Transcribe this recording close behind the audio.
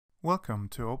Welcome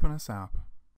to OpenSApp.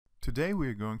 Today we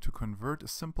are going to convert a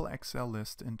simple Excel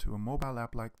list into a mobile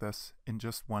app like this in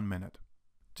just 1 minute.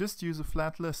 Just use a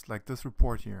flat list like this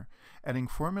report here. Adding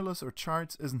formulas or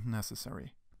charts isn't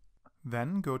necessary.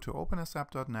 Then go to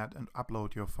opensapp.net and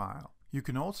upload your file. You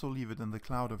can also leave it in the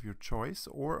cloud of your choice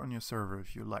or on your server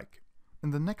if you like. In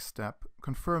the next step,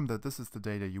 confirm that this is the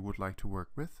data you would like to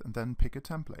work with and then pick a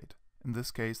template, in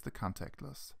this case the contact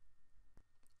list.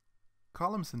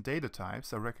 Columns and data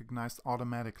types are recognized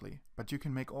automatically, but you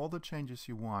can make all the changes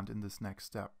you want in this next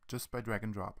step just by drag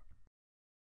and drop.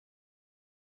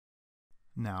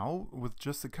 Now, with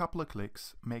just a couple of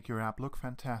clicks, make your app look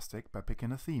fantastic by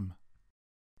picking a theme.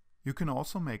 You can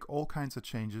also make all kinds of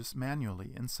changes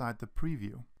manually inside the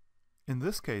preview. In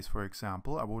this case, for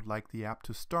example, I would like the app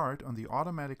to start on the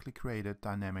automatically created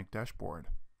dynamic dashboard.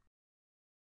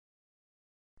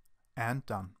 And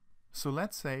done. So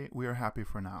let's say we are happy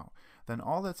for now. Then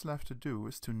all that's left to do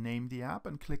is to name the app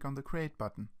and click on the Create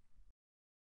button.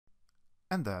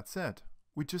 And that's it.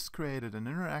 We just created an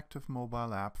interactive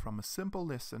mobile app from a simple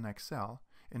list in Excel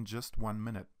in just 1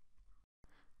 minute.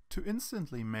 To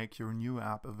instantly make your new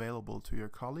app available to your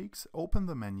colleagues, open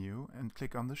the menu and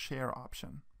click on the Share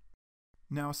option.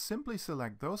 Now simply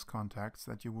select those contacts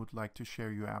that you would like to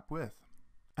share your app with.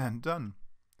 And done.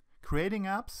 Creating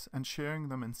apps and sharing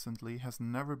them instantly has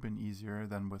never been easier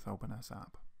than with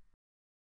OpenSApp.